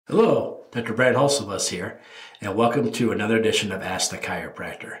Hello, Dr. Brad Hulsebus here, and welcome to another edition of Ask the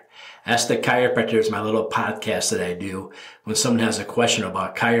Chiropractor. Ask the Chiropractor is my little podcast that I do when someone has a question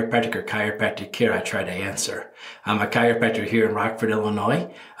about chiropractic or chiropractic care. I try to answer. I'm a chiropractor here in Rockford,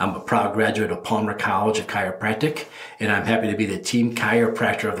 Illinois. I'm a proud graduate of Palmer College of Chiropractic, and I'm happy to be the team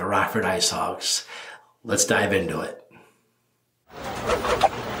chiropractor of the Rockford Ice Hogs. Let's dive into it.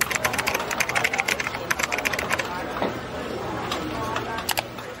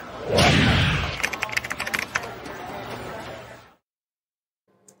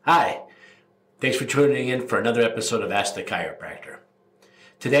 Hi, thanks for tuning in for another episode of Ask the Chiropractor.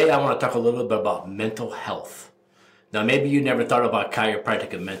 Today I want to talk a little bit about mental health. Now maybe you never thought about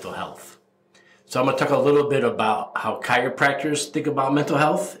chiropractic and mental health. So I'm going to talk a little bit about how chiropractors think about mental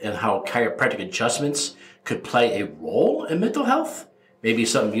health and how chiropractic adjustments could play a role in mental health. Maybe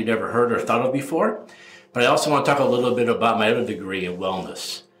something you never heard or thought of before. But I also want to talk a little bit about my other degree in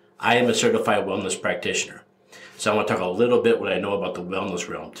wellness. I am a certified wellness practitioner. So I want to talk a little bit what I know about the wellness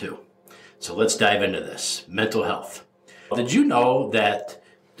realm too. So let's dive into this. Mental health. Did you know that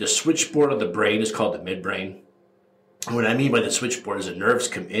the switchboard of the brain is called the midbrain? And what I mean by the switchboard is the nerves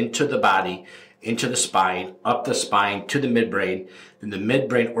come into the body, into the spine, up the spine to the midbrain. Then the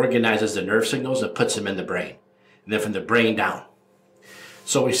midbrain organizes the nerve signals and puts them in the brain. And then from the brain down.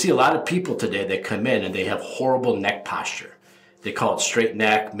 So we see a lot of people today that come in and they have horrible neck posture. They call it straight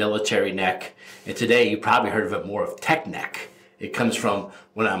neck, military neck. And today you probably heard of it more of tech neck. It comes from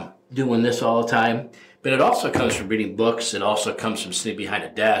when I'm doing this all the time. But it also comes from reading books. It also comes from sitting behind a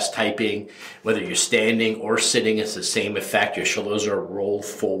desk, typing. Whether you're standing or sitting, it's the same effect. Your shoulders are rolled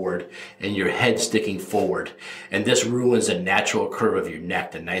forward and your head sticking forward. And this ruins the natural curve of your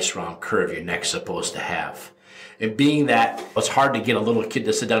neck, the nice round curve your neck's supposed to have. And being that it's hard to get a little kid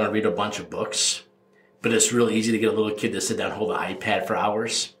to sit down and read a bunch of books, but it's really easy to get a little kid to sit down and hold an iPad for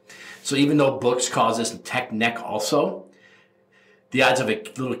hours. So even though books cause this tech neck also, the odds of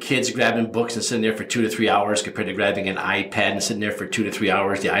little kids grabbing books and sitting there for 2 to 3 hours compared to grabbing an iPad and sitting there for 2 to 3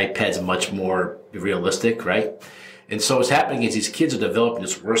 hours, the iPad's much more realistic, right? And so what's happening is these kids are developing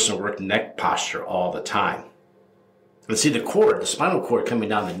this worse and worse neck posture all the time. And see the cord, the spinal cord coming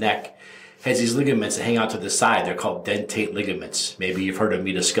down the neck has these ligaments that hang out to the side. They're called dentate ligaments. Maybe you've heard of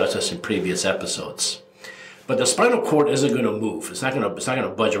me discuss this in previous episodes. But the spinal cord isn't going to move. It's not going to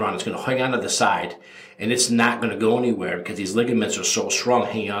budge around. It's going to hang on to the side, and it's not going to go anywhere because these ligaments are so strong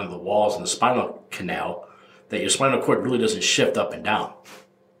hanging on to the walls in the spinal canal that your spinal cord really doesn't shift up and down.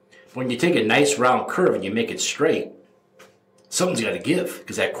 When you take a nice round curve and you make it straight, something's got to give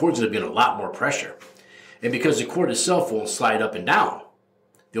because that cord's going to be in a lot more pressure. And because the cord itself won't slide up and down,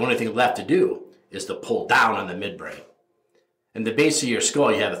 the only thing left to do is to pull down on the midbrain. In the base of your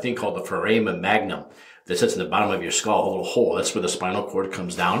skull, you have a thing called the foramen magnum that sits in the bottom of your skull, a little hole. That's where the spinal cord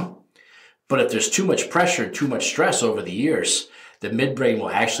comes down. But if there's too much pressure and too much stress over the years, the midbrain will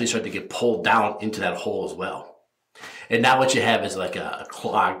actually start to get pulled down into that hole as well. And now what you have is like a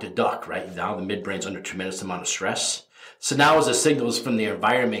clogged duct, right? Now the midbrain's under a tremendous amount of stress. So now as the signals from the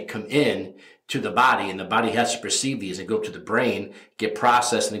environment come in to the body, and the body has to perceive these and go to the brain, get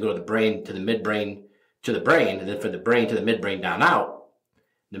processed, and then go to the brain, to the midbrain, to the brain, and then from the brain to the midbrain down out.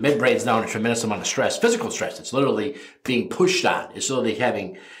 The midbrain's now under a tremendous amount of stress, physical stress. It's literally being pushed on. It's literally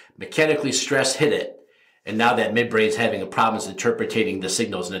having mechanically stress hit it. And now that midbrain's having a problem interpreting the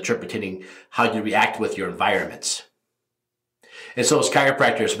signals and interpreting how you react with your environments. And so as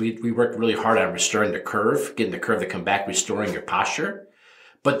chiropractors, we work really hard on restoring the curve, getting the curve to come back, restoring your posture.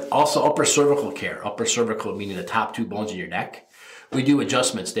 But also upper cervical care, upper cervical meaning the top 2 bones in your neck. We do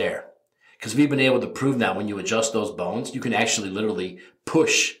adjustments there. Because we've been able to prove that when you adjust those bones, you can actually literally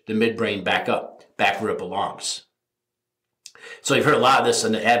push the midbrain back up, back where it belongs. So you've heard a lot of this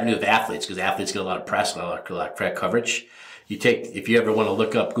in the avenue of athletes, because athletes get a lot of press, a lot of coverage. If you ever want to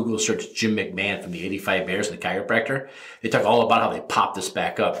look up, Google search Jim McMahon from the 85 Bears and the chiropractor, they talk all about how they pop this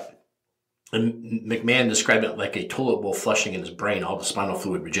back up. And McMahon described it like a toilet bowl flushing in his brain, all the spinal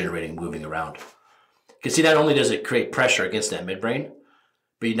fluid regenerating, moving around. Because see, not only does it create pressure against that midbrain,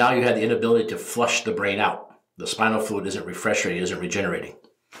 but now you have the inability to flush the brain out. The spinal fluid isn't refreshing, it isn't regenerating.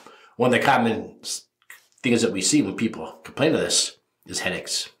 One of the common things that we see when people complain of this is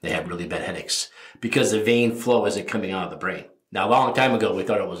headaches. They have really bad headaches because the vein flow isn't coming out of the brain. Now, a long time ago, we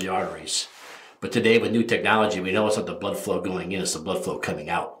thought it was the arteries. But today, with new technology, we know it's not the blood flow going in, it's the blood flow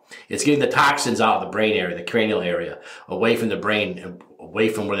coming out. It's getting the toxins out of the brain area, the cranial area, away from the brain, away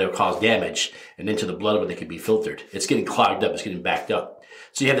from where they'll cause damage, and into the blood where they can be filtered. It's getting clogged up, it's getting backed up.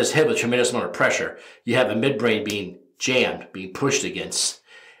 So you have this head with a tremendous amount of pressure. You have a midbrain being jammed, being pushed against,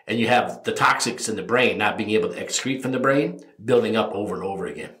 And you have the toxics in the brain not being able to excrete from the brain, building up over and over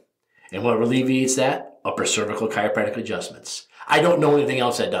again. And what alleviates that? Upper cervical chiropractic adjustments. I don't know anything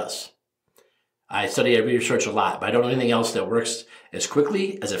else that does. I research a lot, but I don't know anything else that works as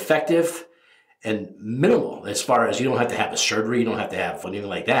quickly, as effective, and minimal as far as you don't have to have a surgery, you don't have to have anything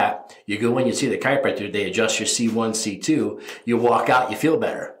like that. You go in, you see the chiropractor, they adjust your C1, C2, you walk out, you feel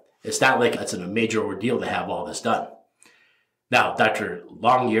better. It's not like it's a major ordeal to have all this done. Now, Dr.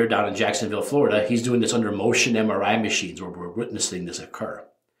 Longyear down in Jacksonville, Florida, he's doing this under motion MRI machines where we're witnessing this occur.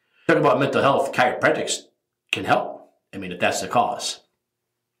 Talk about mental health, chiropractics can help. I mean, if that's the cause.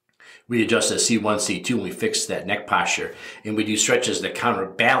 We adjust the C1, C2, and we fix that neck posture, and we do stretches that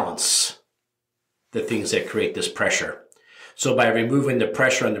counterbalance the things that create this pressure. So by removing the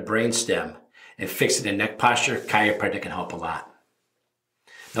pressure on the brainstem and fixing the neck posture, chiropractic can help a lot.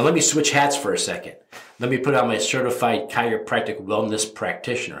 Now let me switch hats for a second. Let me put on my certified chiropractic wellness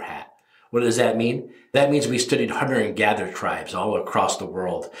practitioner hat. What does that mean? That means we studied hunter and gatherer tribes all across the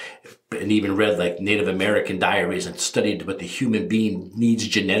world and even read like Native American diaries and studied what the human being needs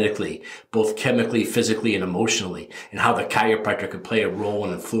genetically, both chemically, physically, and emotionally, and how the chiropractor could play a role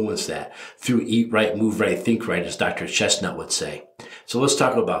and influence that through eat right, move right, think right, as Dr. Chestnut would say. So let's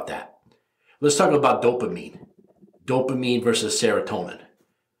talk about that. Let's talk about dopamine. Dopamine versus serotonin.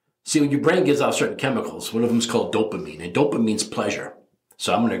 See, when your brain gives out certain chemicals, one of them is called dopamine, and dopamine's pleasure.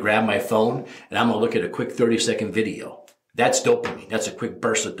 So I'm going to grab my phone and I'm going to look at a quick 30-second video. That's dopamine. That's a quick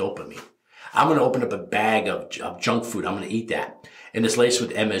burst of dopamine. I'm going to open up a bag of junk food. I'm going to eat that. And it's laced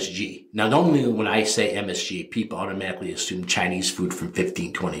with MSG. Now, normally when I say MSG, people automatically assume Chinese food from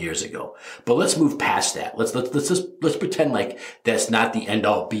 15, 20 years ago. But let's move past that. Let's pretend like that's not the end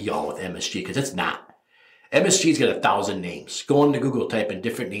all be all with MSG, because it's not. MSG's got 1,000 names. Go into Google, type in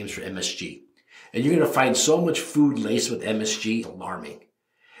different names for MSG. And you're going to find so much food laced with MSG, alarming.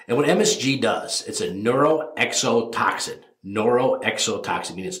 And what MSG does, it's a neuroexotoxin.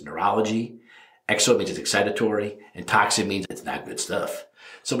 Neuroexotoxin means it's neurology. Exo means it's excitatory. And toxin means it's not good stuff.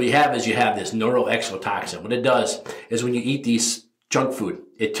 So what you have is you have this neuroexotoxin. What it does is when you eat these junk food,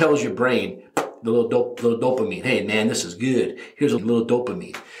 it tells your brain, the little dopamine, hey man, this is good. Here's a little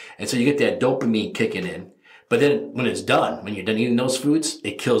dopamine. And so you get that dopamine kicking in. But then when it's done, when you're done eating those foods,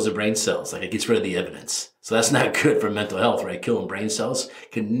 it kills the brain cells. Like it gets rid of the evidence. So that's not good for mental health, right? Killing brain cells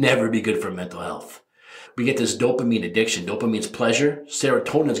can never be good for mental health. We get this dopamine addiction. Dopamine's pleasure.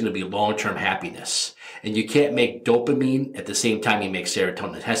 Serotonin is going to be long-term happiness. And you can't make dopamine at the same time you make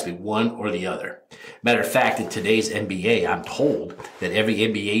serotonin. It has to be one or the other. Matter of fact, in today's NBA, I'm told that every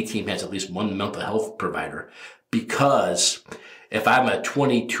NBA team has at least one mental health provider, because if I'm a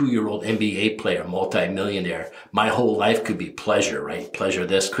 22-year-old NBA player, multi-millionaire, my whole life could be pleasure, right? Pleasure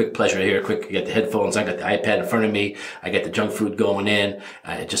this, quick pleasure here, quick, I get the headphones, I got the iPad in front of me, I get the junk food going in,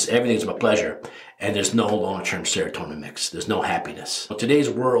 just everything's about pleasure. And there's no long-term serotonin mix. There's no happiness. In today's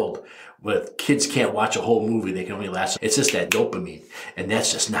world, where kids can't watch a whole movie, they can only last, it's just that dopamine. And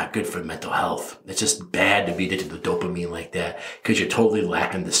that's just not good for mental health. It's just bad to be addicted to dopamine like that, because you're totally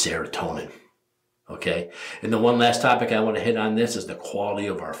lacking the serotonin. Okay. And the one last topic I want to hit on this is the quality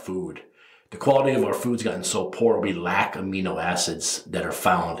of our food. The quality of our food's gotten so poor, we lack amino acids that are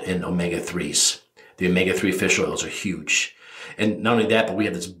found in omega-3s. The omega-3 fish oils are huge. And not only that, but we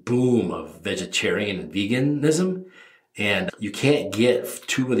have this boom of vegetarian and veganism. And you can't get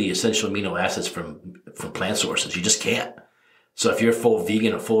two of the essential amino acids from plant sources. You just can't. So if you're full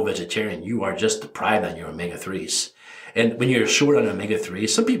vegan or full vegetarian, you are just deprived on your omega-3s. And when you're short on omega-3,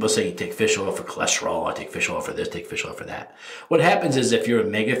 some people say you take fish oil for cholesterol, I take fish oil for this, take fish oil for that. What happens is if you're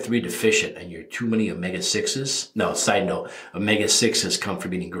omega-3 deficient and you're too many omega-6s, no, side note, omega-6s come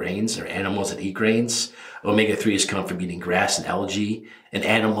from eating grains or animals that eat grains. Omega-3s come from eating grass and algae and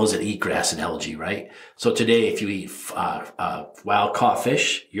animals that eat grass and algae, right? So today, if you eat wild caught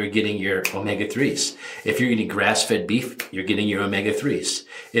fish, you're getting your omega-3s. If you're eating grass-fed beef, you're getting your omega-3s.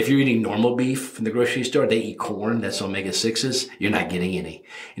 If you're eating normal beef from the grocery store, they eat corn, that's omega-6s, you're not getting any.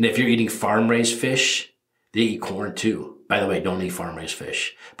 And if you're eating farm-raised fish, they eat corn too. By the way, don't eat farm-raised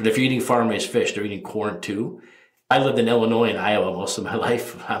fish. But if you're eating farm-raised fish, they're eating corn too. I lived in Illinois and Iowa most of my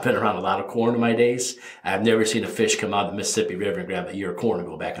life. I've been around a lot of corn in my days. I've never seen a fish come out of the Mississippi River and grab a ear of corn and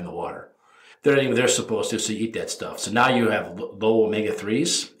go back in the water. They're not even they're supposed to, so you eat that stuff. So now you have low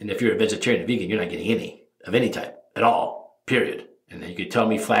omega-3s, and if you're a vegetarian or vegan, you're not getting any of any type at all, period. And then you could tell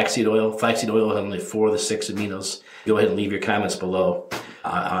me flaxseed oil. Flaxseed oil has only 4 of the 6 aminos. Go ahead and leave your comments below.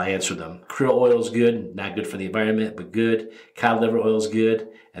 I'll answer them. Krill oil is good, not good for the environment, but good. Cod liver oil is good.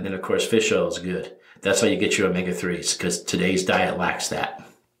 And then, of course, fish oil is good. That's how you get your omega-3s, because today's diet lacks that.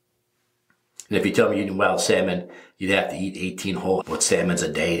 And if you tell me you're eating wild salmon, you'd have to eat 18 whole salmons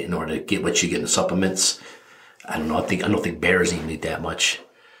a day in order to get what you get in the supplements. I don't know. I don't think bears even eat that much.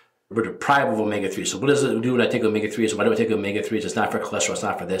 We're deprived of omega-3. So what does it do when I take omega-3s? So why do I take omega-3s? It's not for cholesterol. It's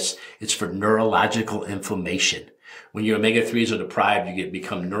not for this. It's for neurological inflammation. When your omega-3s are deprived, you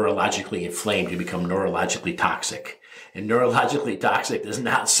become neurologically inflamed. You become neurologically toxic. And neurologically toxic does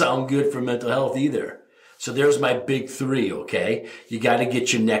not sound good for mental health either. So there's my big three, okay? You got to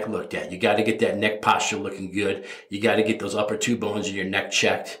get your neck looked at. You got to get that neck posture looking good. You got to get those upper two bones in your neck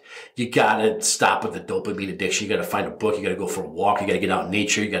checked. You got to stop with the dopamine addiction. You got to find a book. You got to go for a walk. You got to get out in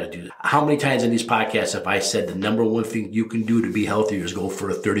nature. You got to do that. How many times in these podcasts have I said the number one thing you can do to be healthier is go for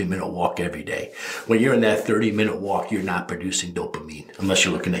a 30-minute walk every day? When you're in that 30-minute walk, you're not producing dopamine unless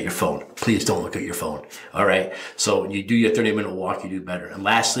you're looking at your phone. Please don't look at your phone, all right? So when you do your 30-minute walk, you do better. And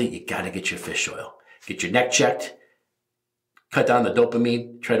lastly, you got to get your fish oil. Get your neck checked, cut down the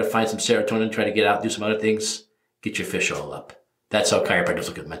dopamine, try to find some serotonin, try to get out, do some other things. Get your fish oil up. That's how chiropractors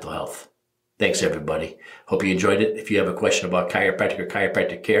look at mental health. Thanks, everybody. Hope you enjoyed it. If you have a question about chiropractic or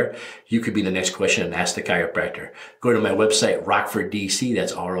chiropractic care, you could be the next question and ask the chiropractor. Go to my website, Rockford, DC.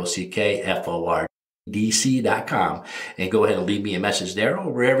 That's ROCKFORDC.com, and go ahead and leave me a message there,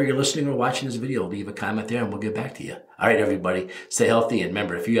 or wherever you're listening or watching this video. Leave a comment there and we'll get back to you. All right, everybody, stay healthy. And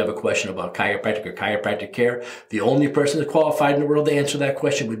remember, if you have a question about chiropractic or chiropractic care, the only person that's qualified in the world to answer that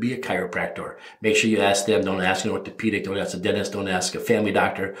question would be a chiropractor. Make sure you ask them. Don't ask an orthopedic. Don't ask a dentist. Don't ask a family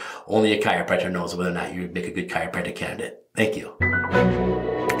doctor. Only a chiropractor knows whether or not you would make a good chiropractic candidate. Thank you.